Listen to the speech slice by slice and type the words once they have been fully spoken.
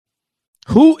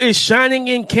Who is shining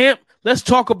in camp? Let's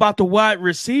talk about the wide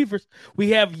receivers. We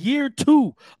have year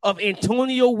 2 of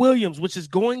Antonio Williams, which is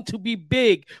going to be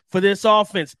big for this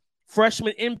offense.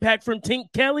 Freshman impact from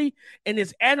Tink Kelly, and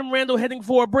is Adam Randall heading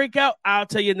for a breakout? I'll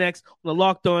tell you next on the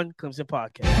Locked On Clemson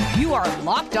podcast. You are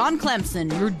Locked On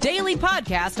Clemson, your daily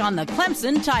podcast on the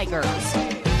Clemson Tigers.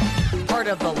 Part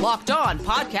of the Locked On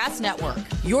Podcast Network,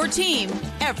 your team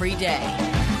every day.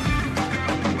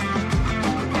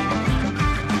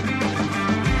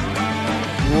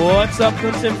 What's up,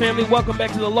 Clemson family? Welcome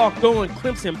back to the Locked On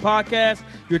Clemson podcast,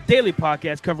 your daily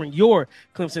podcast covering your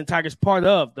Clemson Tigers, part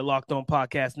of the Locked On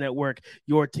Podcast Network,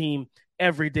 your team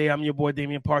every day. I'm your boy,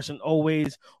 Damian Parson,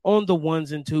 always on the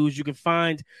ones and twos. You can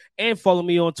find and follow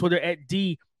me on Twitter at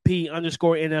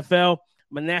DP_NFL.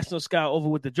 I'm a national scout over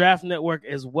with the Draft Network,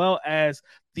 as well as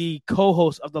the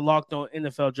co-host of the Locked On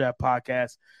NFL Draft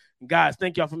podcast. And guys,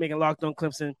 thank y'all for making Locked On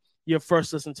Clemson your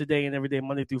first listen today and every day,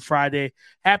 Monday through Friday.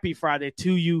 Happy Friday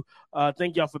to you.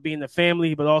 Thank y'all for being the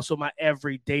family, but also my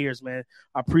everydayers, man.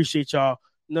 I appreciate y'all.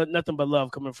 Nothing but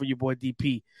love coming from your boy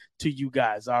DP to you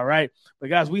guys, all right? But,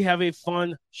 guys, we have a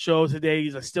fun show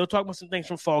today. I still talking about some things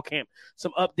from fall camp,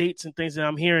 some updates and things that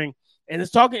I'm hearing. And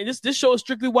this show is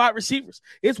strictly wide receivers.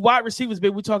 It's wide receivers,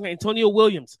 baby. We're talking Antonio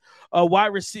Williams, wide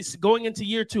receiver going into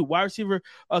year 2. Wide receiver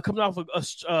coming off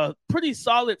a pretty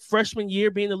solid freshman year,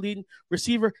 being the leading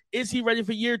receiver. Is he ready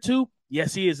for year 2?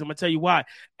 Yes, he is. I'm going to tell you why.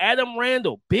 Adam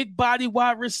Randall, big body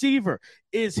wide receiver.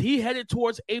 Is he headed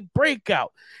towards a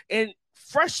breakout? And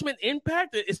freshman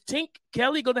impact, is Tink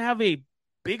Kelly going to have a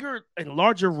bigger and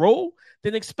larger role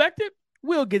than expected?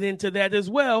 We'll get into that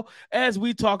as well as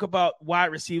we talk about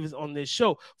wide receivers on this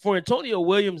show. For Antonio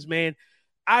Williams, man,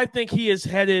 I think he is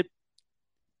headed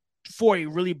for a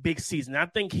really big season. I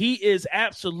think he is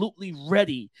absolutely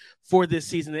ready for this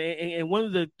season. And one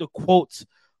of the quotes,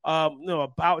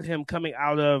 about him coming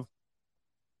out of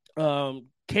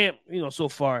camp, so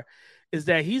far, is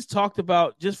that he's talked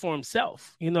about just for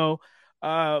himself,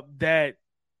 that,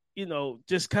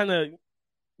 just kind of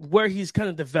where he's kind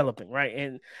of developing, right?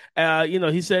 And,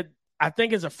 he said, I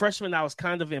think as a freshman, I was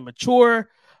kind of immature.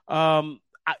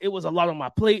 It was a lot on my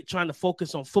plate, trying to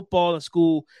focus on football and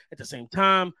school at the same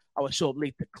time. I would show up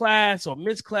late to class or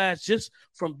miss class just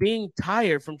from being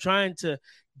tired, from trying to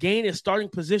gain a starting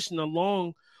position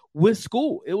along with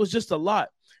school. It was just a lot.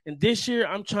 And this year,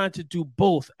 I'm trying to do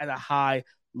both at a high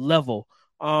level.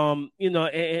 And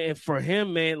for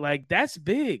him, man, like, that's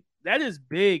big. That is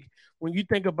big when you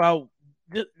think about.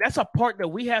 That's a part that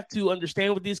we have to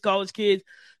understand with these college kids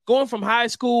going from high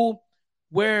school,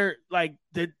 where like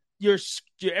your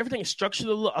everything is structured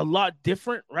a lot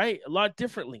different, right? A lot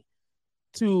differently,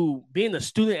 to being a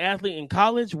student athlete in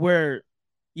college, where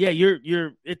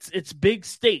it's big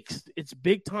stakes, it's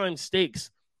big time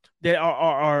stakes that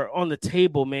are on the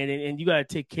table, man, and you got to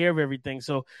take care of everything.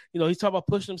 So he's talking about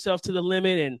pushing himself to the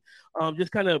limit and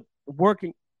just kind of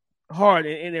working hard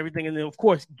and everything, and then of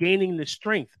course gaining the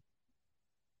strength.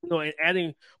 And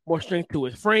adding more strength to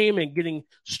his frame and getting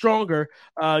stronger,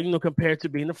 compared to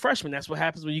being a freshman. That's what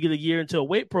happens when you get a year into a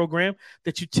weight program,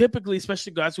 that you typically,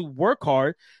 especially guys who work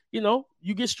hard, you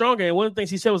get stronger. And one of the things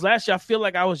he said was, last year, I feel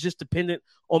like I was just dependent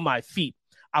on my feet.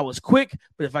 I was quick,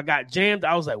 but if I got jammed,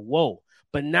 I was like, whoa.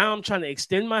 But now I'm trying to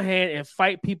extend my hand and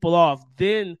fight people off.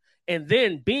 Then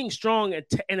being strong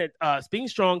being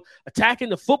strong, attacking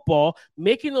the football,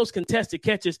 making those contested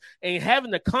catches, and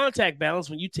having the contact balance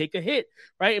when you take a hit,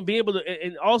 right?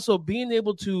 And also being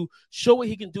able to show what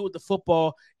he can do with the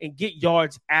football and get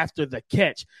yards after the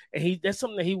catch. And that's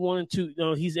something that he wanted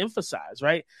to, he's emphasized,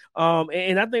 right?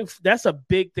 And I think that's a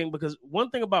big thing, because one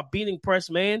thing about beating press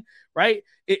man, right?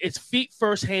 It's feet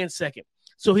first, hands second.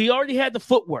 So he already had the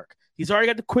footwork. He's already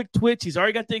got the quick twitch. He's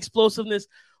already got the explosiveness.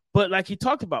 But like he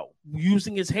talked about,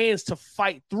 using his hands to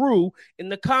fight through in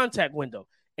the contact window.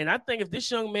 And I think if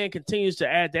this young man continues to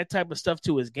add that type of stuff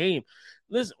to his game,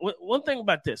 listen, one thing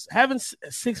about this, having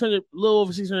a little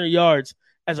over 600 yards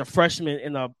as a freshman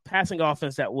in a passing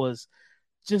offense that was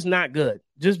just not good,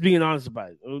 just being honest about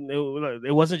it.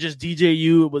 It wasn't just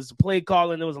DJU, it was the play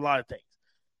calling, there was a lot of things.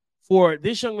 For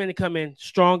this young man to come in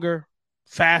stronger,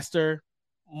 faster,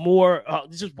 more,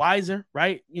 just wiser,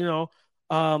 right?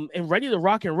 And ready to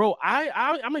rock and roll.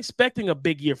 I'm expecting a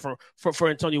big year for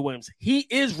Antonio Williams. He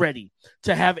is ready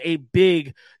to have a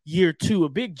big year 2, a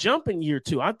big jump in year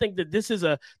 2. I think that this is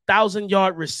a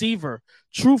 1,000-yard receiver.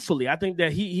 Truthfully, I think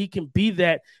that he can be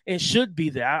that and should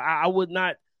be that. I would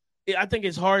not. I think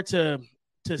it's hard to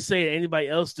say that anybody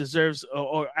else deserves,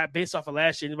 or based off of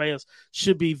last year, anybody else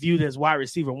should be viewed as wide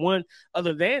receiver 1,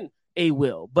 other than A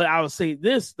Will. But I would say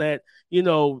this, that,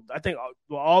 I think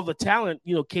all the talent,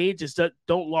 Cade just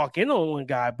don't lock in on one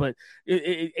guy. But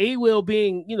A Will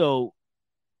being,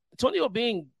 Antonio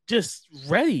being just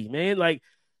ready, man. Like,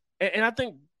 and I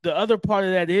think the other part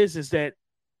of that is that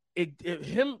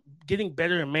him getting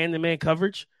better in man-to-man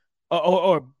coverage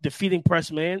or defeating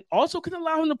press man also can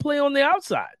allow him to play on the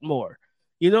outside more.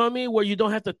 You know what I mean? Where you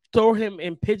don't have to throw him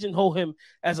and pigeonhole him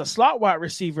as a slot wide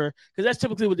receiver, because that's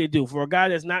typically what they do for a guy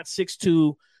that's not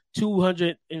 6'2",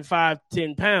 205,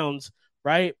 10 pounds,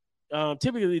 right?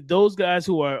 Typically, those guys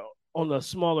who are on a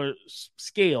smaller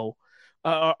scale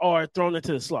are thrown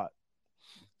into the slot.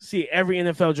 See every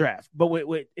NFL draft. But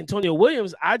with Antonio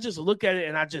Williams, I just look at it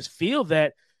and I just feel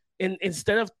that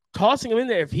instead of tossing him in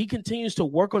there, if he continues to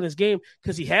work on his game,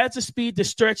 because he has the speed to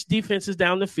stretch defenses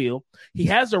down the field, he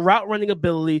has the route running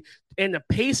ability and the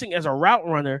pacing as a route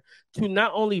runner to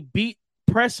not only beat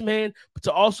press man, but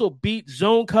to also beat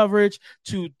zone coverage,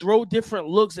 to throw different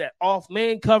looks at off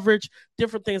man coverage,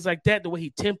 different things like that. The way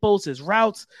he tempos his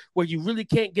routes, where you really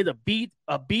can't get a beat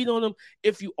on him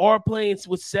if you are playing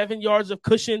with 7 yards of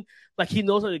cushion. Like, he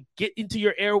knows how to get into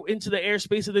the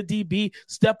airspace of the DB,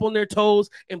 step on their toes,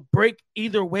 and break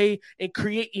either way and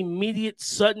create immediate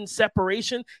sudden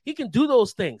separation. He can do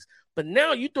those things. But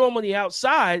now you throw him on the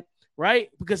outside, right?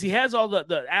 Because he has all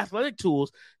the athletic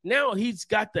tools. Now he's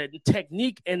got the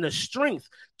technique and the strength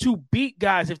to beat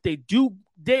guys if they do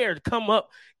dare to come up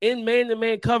in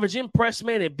man-to-man coverage, in press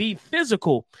man, and be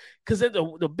physical. Because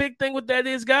the big thing with that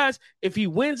is, guys, if he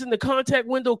wins in the contact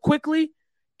window quickly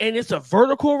and it's a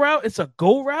vertical route, it's a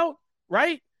go route,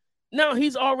 right? Now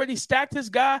he's already stacked his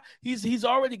guy. He's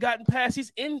already gotten past.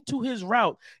 He's into his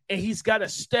route, and he's got a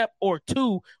step or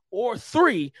two or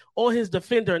three on his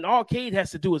defender. And all Cade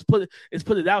has to do is put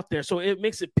it out there. So it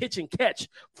makes it pitch and catch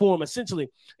for him, essentially.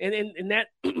 And that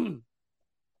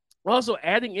also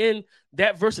adding in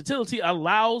that versatility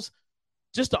allows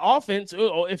just the offense.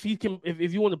 Or if you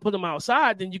want to put him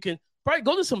outside, then you can probably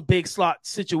go to some big slot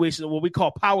situation, what we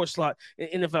call power slot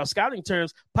in NFL scouting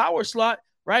terms. Power slot,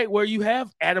 right, where you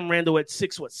have Adam Randall at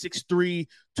 6'3",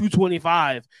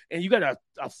 225, and you got a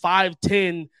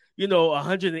 5'10",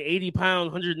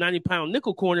 180-pound, 190-pound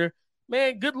nickel corner.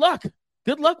 Man, good luck.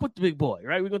 Good luck with the big boy,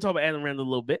 right? We're going to talk about Adam Randall a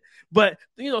little bit. But,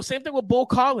 same thing with Bo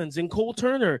Collins and Cole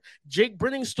Turner, Jake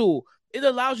Brenningstool. It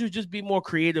allows you to just be more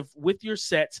creative with your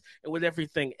sets and with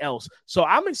everything else. So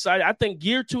I'm excited. I think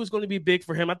year 2 is going to be big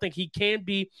for him. I think he can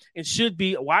be and should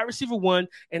be a wide receiver 1,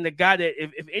 and the guy that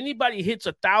if anybody hits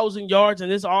 1,000 yards in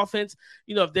this offense,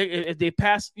 if they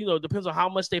pass, depends on how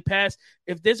much they pass.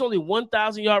 If there's only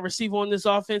 1,000-yard receiver on this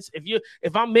offense,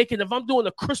 if I'm doing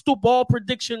a crystal ball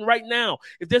prediction right now,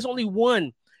 if there's only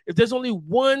one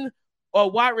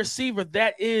wide receiver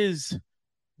that is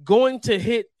going to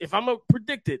hit, if I'm going to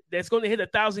predict it, that's going to hit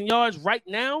 1,000 yards right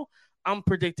now, I'm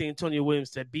predicting Antonio Williams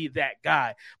to be that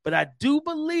guy. But I do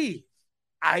believe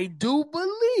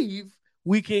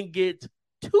we can get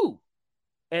 2,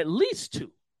 at least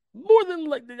 2. More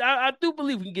than I do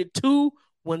believe we can get 2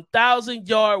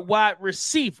 1,000-yard wide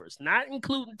receivers, not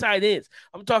including tight ends.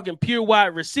 I'm talking pure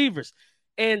wide receivers.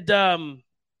 And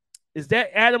is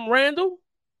that Adam Randall?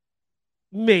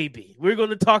 Maybe. We're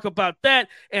going to talk about that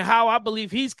and how I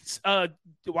believe he's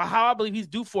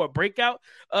due for a breakout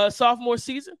sophomore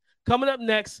season. Coming up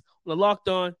next on the Locked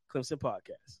On Clemson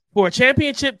podcast. For a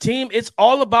championship team, it's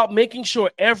all about making sure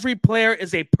every player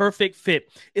is a perfect fit.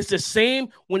 It's the same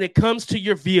when it comes to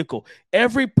your vehicle.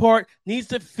 Every part needs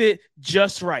to fit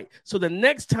just right. So the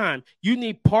next time you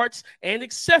need parts and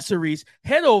accessories,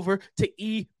 head over to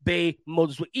eBay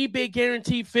Motors. With eBay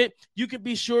Guaranteed Fit, you can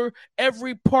be sure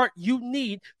every part you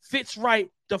need fits right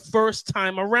the first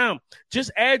time around. Just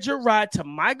add your ride to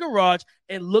My Garage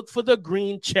and look for the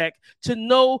green check to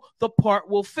know the part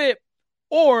will fit,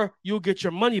 or you'll get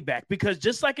your money back. Because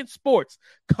just like in sports,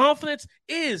 confidence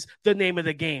is the name of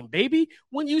the game, baby,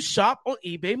 when you shop on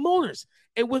eBay Motors.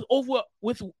 And with over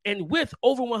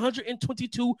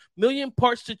 122 million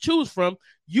parts to choose from,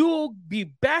 you'll be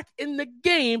back in the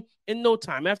game in no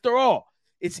time. After all,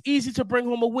 it's easy to bring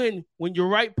home a win when your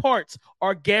right parts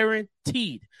are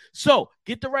guaranteed. So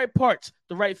get the right parts,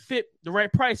 the right fit, the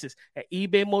right prices at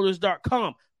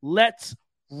ebaymotors.com. Let's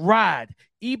ride.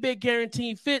 eBay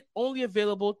Guaranteed Fit, only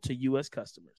available to U.S.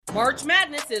 customers. March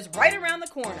Madness is right around the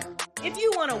corner. If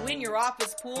you want to win your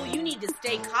office pool, you need to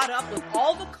stay caught up with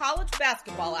all the college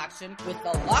basketball action with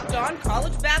the Locked On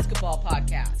College Basketball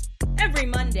Podcast. Every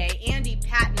Monday, Andy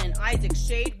Patton and Isaac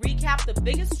Shade recap the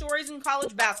biggest stories in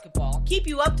college basketball, keep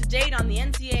you up to date on the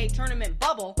NCAA tournament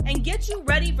bubble, and get you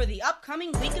ready for the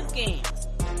upcoming week of games.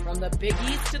 From the Big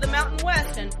East to the Mountain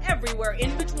West and everywhere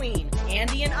in between,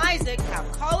 Andy and Isaac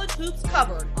have college hoops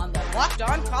covered on the Locked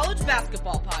On College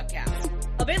Basketball Podcast.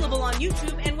 Available on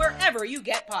YouTube and wherever you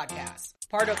get podcasts.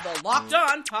 Part of the Locked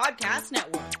On Podcast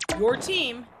Network. Your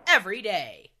team every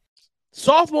day.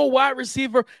 Sophomore wide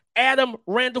receiver Adam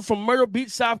Randall from Myrtle Beach,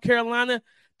 South Carolina.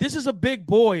 This is a big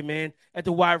boy, man, at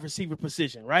the wide receiver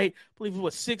position, right? I believe it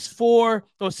was 6'4", or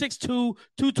 6'2",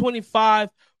 225,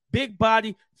 big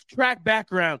body, track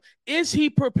background. Is he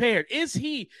prepared? Is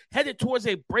he headed towards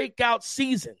a breakout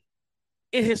season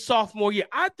in his sophomore year?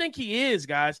 I think he is,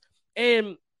 guys.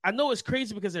 And I know it's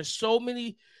crazy because there's so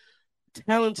many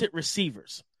talented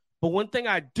receivers. But one thing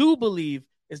I do believe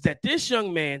is that this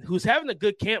young man who's having a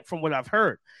good camp from what I've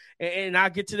heard, and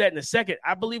I'll get to that in a second,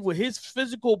 I believe with his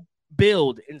physical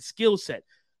build and skill set,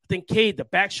 I think Cade, the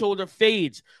back shoulder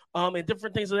fades, and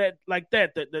different things like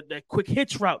that, the quick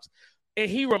hitch routes. And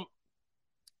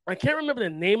I can't remember the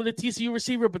name of the TCU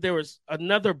receiver, but there was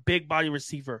another big body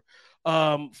receiver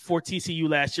for TCU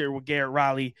last year with Garrett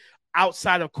Riley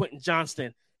outside of Quentin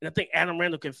Johnston. And I think Adam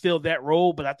Randall can fill that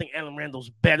role, but I think Adam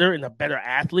Randall's better and a better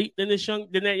athlete than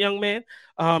that young man.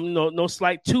 No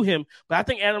slight to him, but I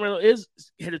think Adam Randall is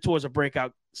headed towards a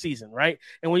breakout season, right?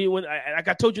 And like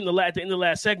I told you at the end of the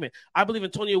last segment, I believe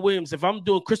Antonio Williams. If I'm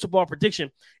doing crystal ball prediction,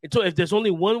 if there's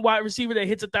only one wide receiver that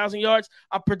hits 1,000 yards,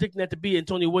 I'm predicting that to be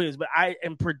Antonio Williams. But I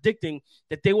am predicting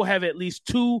that they will have at least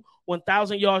two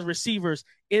 1,000 yards receivers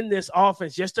in this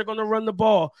offense. Yes, they're going to run the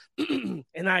ball,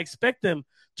 and I expect them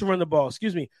to run the ball,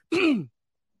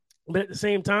 but at the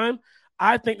same time,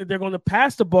 I think that they're going to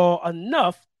pass the ball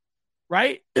enough,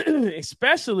 right?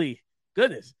 especially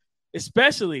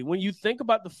when you think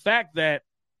about the fact that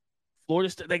Florida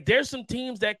State, like there's some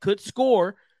teams that could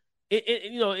score,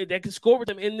 that could score with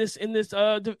them in this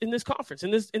conference,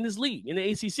 in this league, in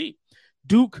the ACC.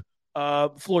 Duke,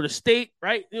 Florida State,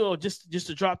 right? Just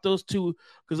to drop those two,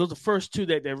 because those are the first two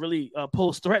that really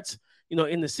pose threats,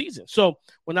 in the season. So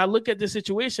when I look at this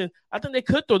situation, I think they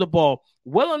could throw the ball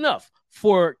well enough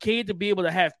for Cade to be able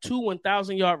to have two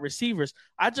 1,000-yard receivers.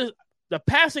 The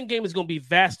passing game is going to be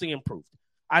vastly improved.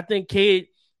 I think Cade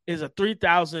is a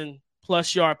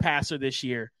 3,000-plus yard passer this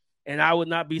year, and I would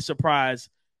not be surprised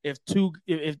if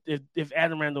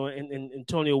Adam Randall and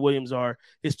Antonio Williams are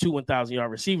his two 1,000-yard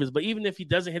receivers. But even if he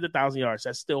doesn't hit 1,000 yards,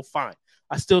 that's still fine.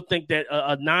 I still think that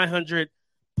a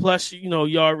 900-plus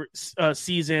yard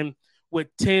season with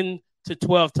 10 to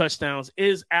 12 touchdowns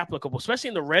is applicable, especially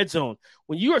in the red zone.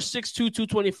 When you are 6'2",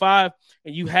 225,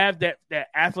 and you have that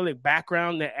athletic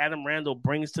background that Adam Randall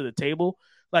brings to the table,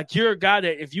 like you're a guy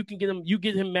that if you can get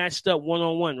him matched up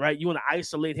one-on-one, right? You want to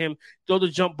isolate him, throw the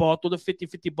jump ball, throw the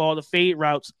 50-50 ball, the fade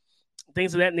routes,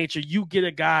 things of that nature. You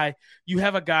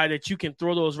have a guy that you can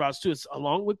throw those routes to,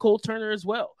 along with Cole Turner as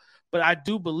well. But I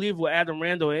do believe with Adam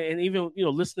Randall, and even,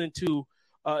 listening to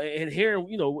and hearing,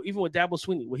 even with Dabo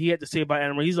Swinney, what he had to say about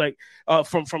Adam, he's like,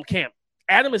 from camp,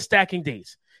 Adam is stacking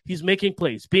days. He's making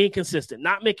plays, being consistent,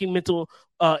 not making mental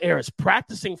errors,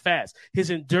 practicing fast. His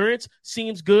endurance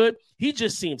seems good. He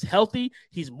just seems healthy.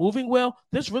 He's moving well.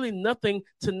 There's really nothing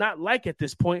to not like at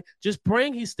this point. Just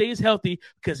praying he stays healthy,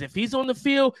 because if he's on the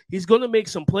field, he's going to make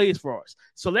some plays for us.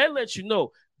 So that lets you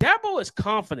know Dabo is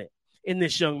confident in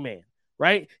this young man.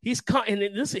 Right, he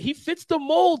fits the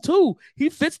mold too. He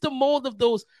fits the mold of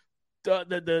those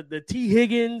the T.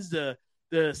 Higgins, the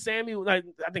Samuel. I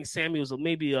think Samuel's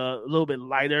maybe a little bit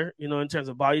lighter, in terms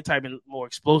of body type and more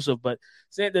explosive. But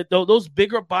those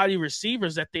bigger body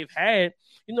receivers that they've had,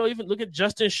 even look at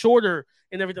Justin Shorter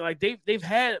and everything. Like they've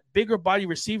had bigger body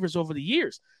receivers over the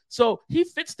years. So he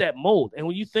fits that mold. And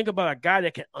when you think about a guy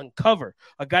that can uncover,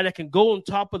 a guy that can go on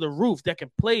top of the roof, that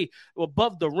can play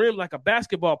above the rim like a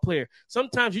basketball player,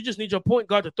 sometimes you just need your point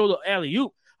guard to throw the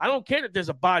alley-oop. I don't care that there's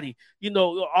a body,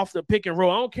 off the pick and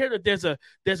roll. I don't care that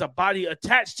there's a body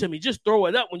attached to me. Just throw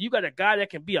it up. When you got a guy that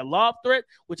can be a lob threat,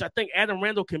 which I think Adam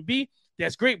Randall can be,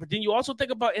 that's great. But then you also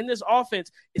think about in this offense,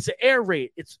 it's an air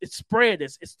raid, it's spread,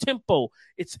 it's tempo,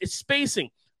 it's spacing.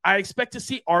 I expect to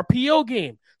see RPO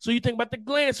game. So you think about the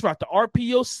glance route, the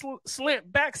RPO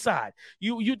slant backside.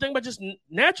 You think about just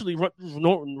naturally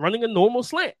running a normal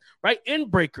slant, right? End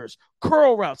breakers,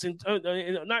 curl routes, and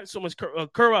not so much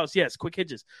curl routes, yes, quick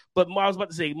hitches. But I was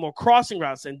about to say more crossing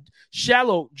routes and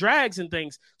shallow drags and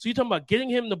things. So you're talking about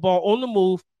getting him the ball on the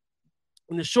move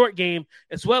in the short game,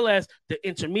 as well as the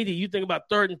intermediate. You think about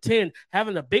 3rd and 10,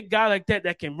 having a big guy like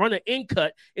that can run an in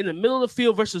cut in the middle of the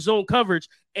field versus zone coverage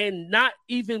and not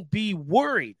even be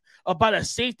worried about a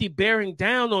safety bearing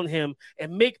down on him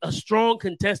and make a strong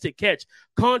contested catch,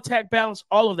 contact balance,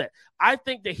 all of that. I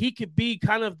think that he could be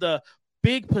kind of the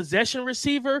big possession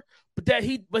receiver, but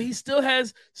he still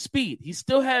has speed. He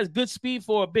still has good speed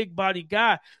for a big body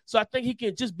guy. So I think he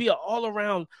can just be an all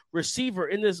around receiver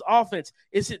in this offense.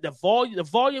 Is it the volume? The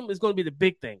volume is going to be the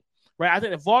big thing, right? I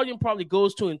think the volume probably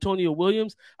goes to Antonio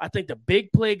Williams. I think the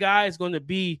big play guy is going to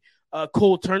be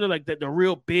Cole Turner, like the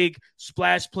real big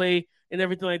splash play and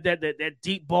everything like that. That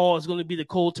deep ball is going to be the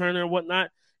Cole Turner and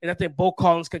whatnot. And I think Bo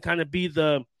Collins can kind of be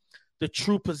the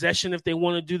true possession if they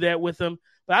want to do that with him.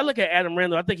 But I look at Adam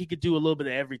Randall. I think he could do a little bit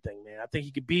of everything, man. I think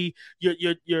he could be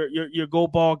your go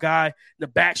ball guy. The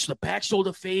back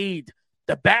shoulder fade.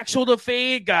 The back shoulder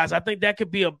fade, guys. I think that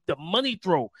could be the money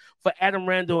throw for Adam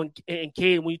Randall and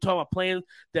Cade. When you talk about playing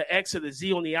the X or the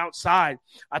Z on the outside,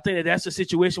 I think that's a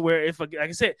situation where, like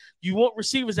I said, you want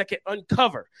receivers that can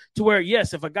uncover to where,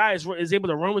 yes, if a guy is able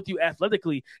to run with you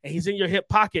athletically and he's in your hip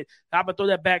pocket, how about throw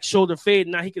that back shoulder fade?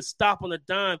 Now he can stop on a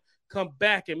dime, come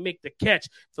back and make the catch.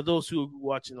 For those who are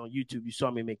watching on YouTube, you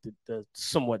saw me make the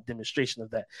somewhat demonstration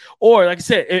of that. Or, like I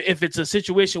said, if it's a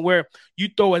situation where you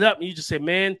throw it up and you just say,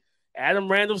 man,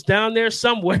 Adam Randall's down there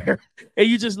somewhere, and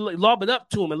you just lob it up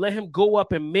to him and let him go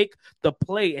up and make the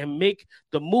play and make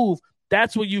the move.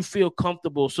 That's where you feel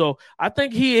comfortable. So I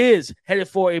think he is headed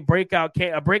for a breakout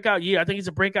year. I think he's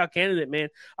a breakout candidate, man.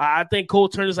 I think Cole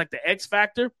Turner's like the X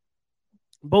factor.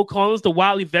 Bo Collins, the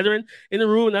wily veteran in the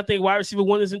room, and I think wide receiver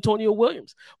 1 is Antonio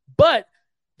Williams. But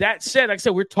that said, like I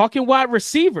said, we're talking wide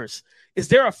receivers. Is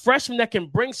there a freshman that can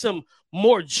bring some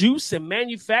more juice and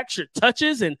manufactured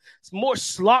touches and more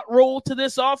slot roll to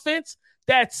this offense?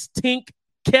 That's Tink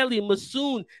Kelly,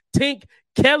 Masoon Tink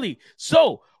Kelly.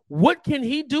 So what can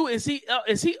he do? Is he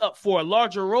up for a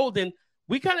larger role than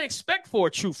we kind of expect for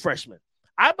a true freshman?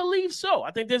 I believe so.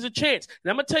 I think there's a chance. And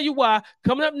I'm going to tell you why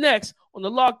coming up next on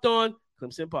the Locked On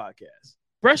Clemson podcast.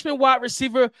 Freshman wide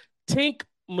receiver Tink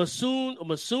Masoon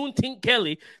Tink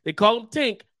Kelly, they call him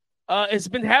Tink, has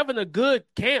been having a good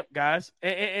camp, guys.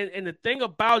 And the thing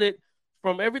about it,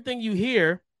 from everything you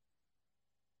hear,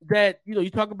 that, you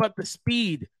talk about the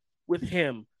speed with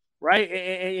him, right?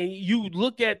 And you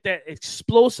look at that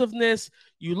explosiveness,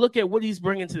 you look at what he's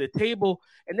bringing to the table,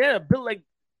 and then a bit like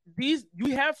these,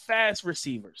 you have fast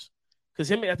receivers.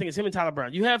 Because I think it's him and Tyler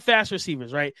Brown. You have fast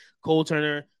receivers, right? Cole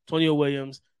Turner, Antonio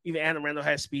Williams, even Adam Randall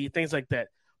has speed, things like that.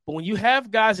 But when you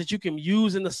have guys that you can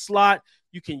use in the slot,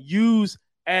 you can use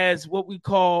as what we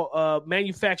call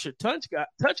manufactured touch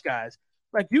guys,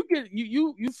 like you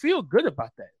feel good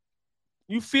about that.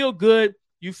 You feel good.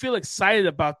 You feel excited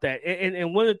about that.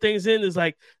 And one of the things is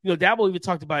like, Dabo even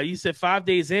talked about it. He said 5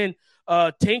 days in,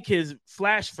 Tank has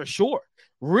flashed for sure.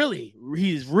 Really,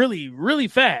 he's really, really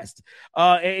fast.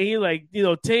 And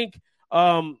he Tank,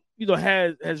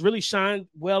 has really shined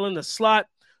well in the slot.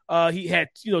 He had,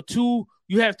 you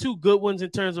have two good ones in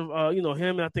terms of,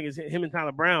 him. And I think it's him and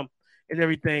Tyler Brown and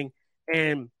everything.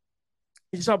 And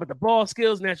you talk about the ball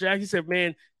skills, natural. He said,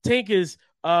 man, Tank is,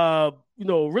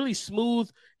 really smooth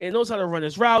and knows how to run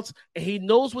his routes, and he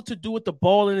knows what to do with the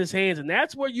ball in his hands. And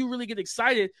that's where you really get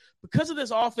excited because of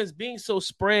this offense being so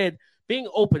spread, being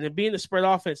open and being a spread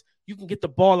offense. You can get the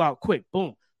ball out quick.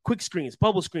 Boom. Quick screens,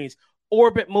 bubble screens,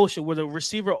 orbit motion where the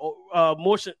receiver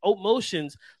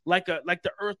motions like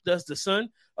the earth does the sun.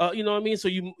 You know what I mean? So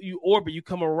you orbit, you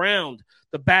come around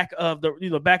the back of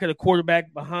the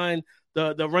quarterback behind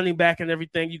the running back and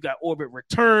everything. You got orbit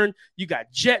return, you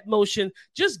got jet motion,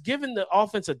 just giving the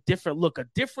offense a different look, a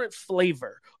different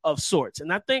flavor of sorts.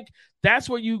 And I think that's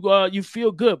where you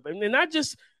feel good. And not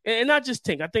just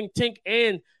Tink. I think Tink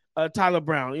and Tyler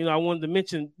Brown. I wanted to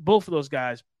mention both of those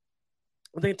guys.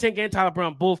 I think Tink and Tyler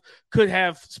Brown both could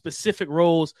have specific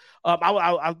roles.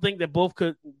 I think that both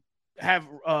could have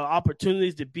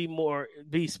opportunities to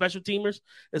be special teamers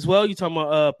as well. You're talking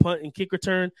about punt and kick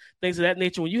return, things of that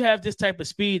nature. When you have this type of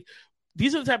speed,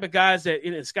 these are the type of guys that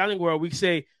in the scouting world we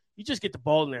say, you just get the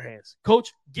ball in their hands.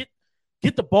 Coach, get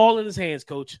the ball in his hands,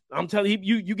 coach. I'm telling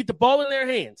you, you get the ball in their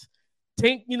hands.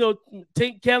 Tank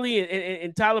Kelly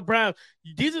and Tyler Brown,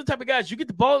 these are the type of guys, you get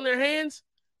the ball in their hands,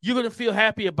 you're going to feel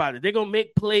happy about it. They're going to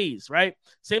make plays, right?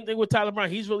 Same thing with Tyler Brown.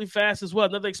 He's really fast as well,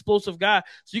 another explosive guy.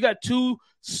 So you got two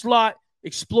slot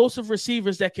explosive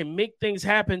receivers that can make things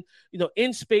happen,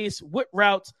 in space with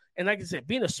routes. And like I said,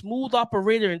 being a smooth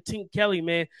operator in Tink Kelly,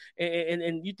 man,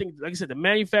 and you think, like I said, the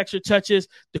manufactured touches,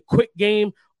 the quick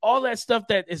game, all that stuff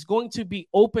that is going to be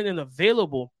open and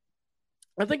available.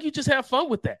 I think you just have fun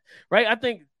with that, right? I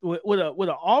think with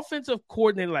an offensive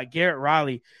coordinator like Garrett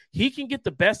Riley, he can get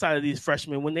the best out of these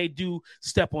freshmen when they do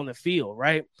step on the field,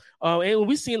 right? And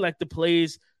we've seen like the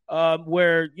plays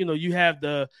where, you have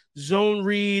the zone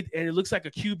read and it looks like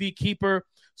a QB keeper.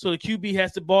 So the QB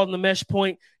has the ball in the mesh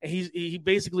point, and he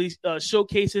basically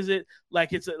showcases it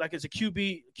like it's a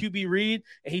QB read,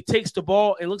 and he takes the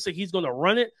ball and looks like he's going to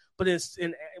run it, but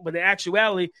in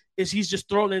actuality he's just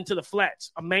throwing it into the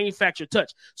flats, a manufactured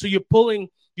touch. So you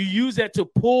use that to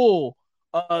pull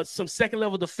some second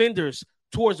level defenders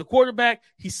towards the quarterback.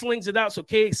 He slings it out. So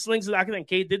Cade slings it out. I think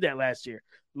Cade did that last year.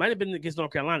 Might have been against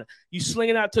North Carolina. You sling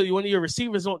it out to one of your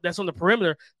receivers that's on the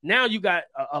perimeter. Now you got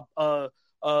a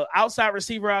outside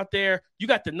receiver out there. You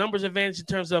got the numbers advantage in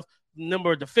terms of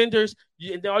number of defenders.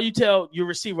 And all you tell your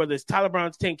receiver, whether it's Tyler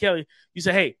Brown, Tank Kelly, you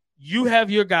say, hey, you have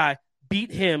your guy,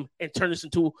 beat him and turn this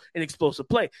into an explosive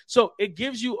play. So it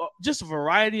gives you just a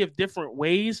variety of different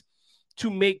ways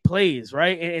to make plays,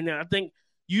 right? And I think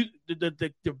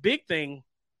the big thing,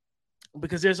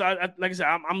 because there's, like I said,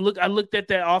 I looked at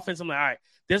that offense. I'm like, all right,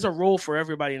 there's a role for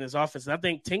everybody in this offense. And I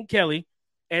think Tank Kelly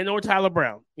or Tyler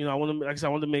Brown, I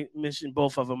wanted to mention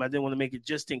both of them. I didn't want to make it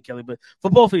just Tank Kelly, but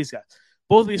for both of these guys,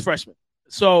 both of these freshmen.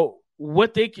 So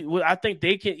I think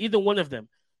they can, either one of them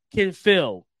can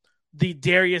fill the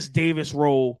Darius Davis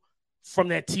role from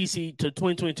that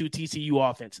 2022 TCU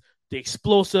offense. The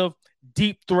explosive,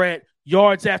 deep threat,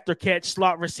 yards after catch,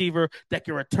 slot receiver that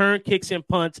can return kicks and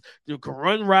punts, that can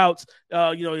run routes.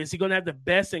 Is he going to have the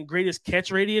best and greatest catch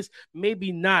radius?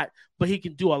 Maybe not, but he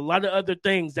can do a lot of other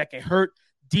things that can hurt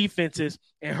defenses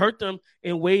and hurt them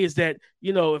in ways that,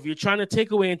 if you're trying to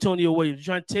take away Antonio Williams,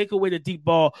 you're trying to take away the deep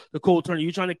ball, the Cole Turner,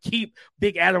 you're trying to keep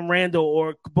big Adam Randall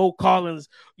or Bo Collins,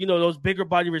 those bigger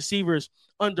body receivers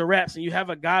under wraps. And you have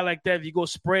a guy like that, if you go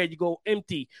spread, you go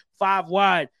empty, 5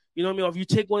 wide, if you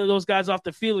take one of those guys off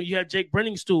the field and you have Jake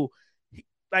Brenningstool,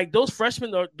 like those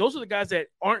freshmen, those are the guys that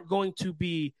aren't going to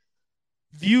be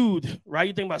viewed, right?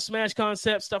 You think about smash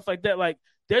concepts, stuff like that. Like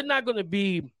they're not going to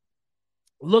be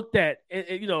looked at,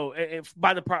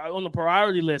 on the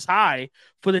priority list high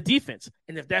for the defense.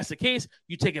 And if that's the case,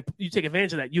 you take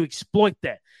advantage of that. You exploit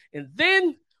that. And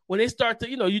then when they start to,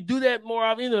 you do that more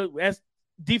often, as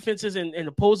defenses and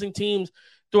opposing teams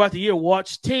throughout the year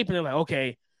watch tape and they're like,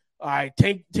 okay, all right,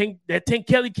 Tank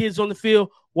Kelly kid's on the field.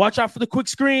 Watch out for the quick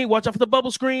screen. Watch out for the bubble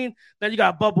screen. Then you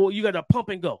got a bubble. You got a pump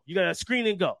and go. You got a screen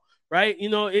and go. Right?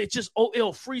 It just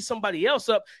it'll free somebody else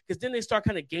up because then they start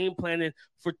kind of game planning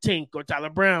for Tank or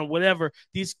Tyler Brown, whatever.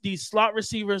 These slot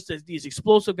receivers, these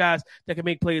explosive guys that can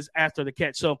make plays after the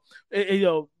catch. So,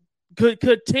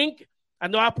 could Tank? I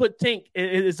know I put Tank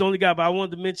is the only guy, but I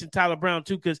wanted to mention Tyler Brown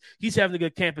too because he's having a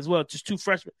good camp as well. Just 2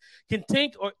 freshmen. Can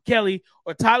Tank or Kelly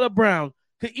or Tyler Brown?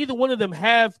 Could either one of them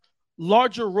have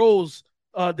larger roles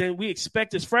than we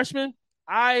expect as freshmen?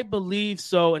 I believe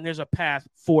so, and there's a path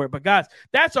for it. But, guys,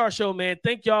 that's our show, man.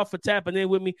 Thank y'all for tapping in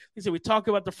with me. Like I said, we talk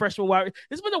about the freshman wide.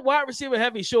 It's been a wide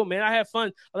receiver-heavy show, man. I have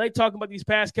fun. I like talking about these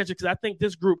pass catchers because I think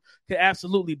this group could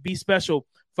absolutely be special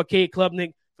for Cade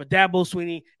Klubnik, for Dabo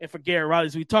Sweeney, and for Garrett Riley.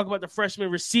 So we talk about the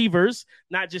freshman receivers,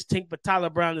 not just Tank, but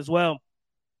Tyler Brown as well.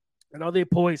 And are they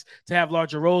poised to have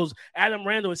larger roles? Adam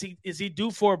Randall, is he due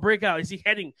for a breakout? Is he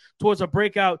heading towards a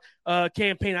breakout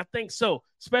campaign? I think so.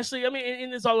 Especially,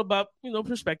 and it's all about,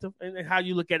 perspective and how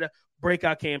you look at a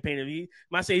breakout campaign. If he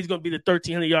might say he's going to be the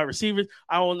 1,300-yard receiver,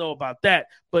 I don't know about that.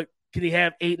 But can he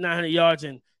have 800-900 yards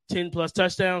and 10-plus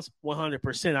touchdowns?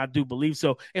 100%, I do believe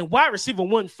so. And wide receiver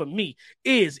 1 for me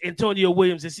is Antonio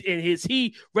Williams. Is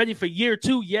he ready for year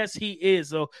 2? Yes, he is.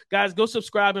 So, guys, go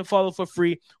subscribe and follow for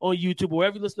free on YouTube or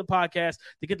wherever you listen to podcasts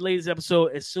to get the latest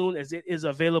episode as soon as it is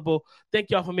available. Thank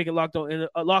y'all for making Locked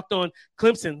On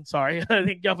Clemson. Sorry.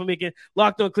 Thank y'all for making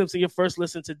Locked On Clemson your first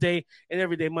listen today and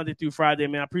every day, Monday through Friday,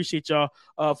 man. I appreciate y'all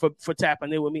for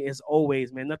tapping in with me as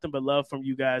always, man. Nothing but love from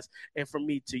you guys and from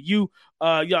me to you.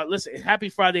 Y'all, listen, happy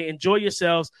Friday. Enjoy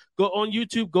yourselves. Go on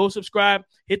YouTube, go subscribe,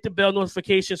 hit the bell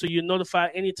notification so you're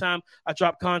notified anytime I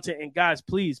drop content. And guys,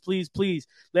 please, please, please,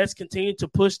 let's continue to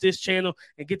push this channel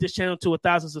and get this channel to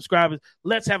 1,000 subscribers.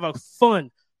 Let's have a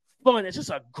fun. It's just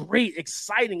a great,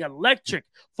 exciting, electric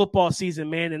football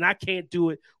season, man. And I can't do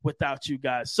it without you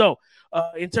guys. So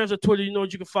in terms of Twitter, you know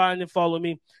what you can find and follow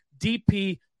me,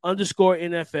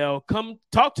 DP_NFL. Come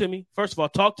talk to me. First of all,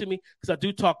 talk to me because I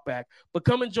do talk back. But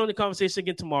come and join the conversation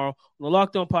again tomorrow on the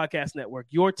Locked On Podcast Network.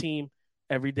 Your team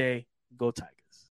every day. Go Tigers.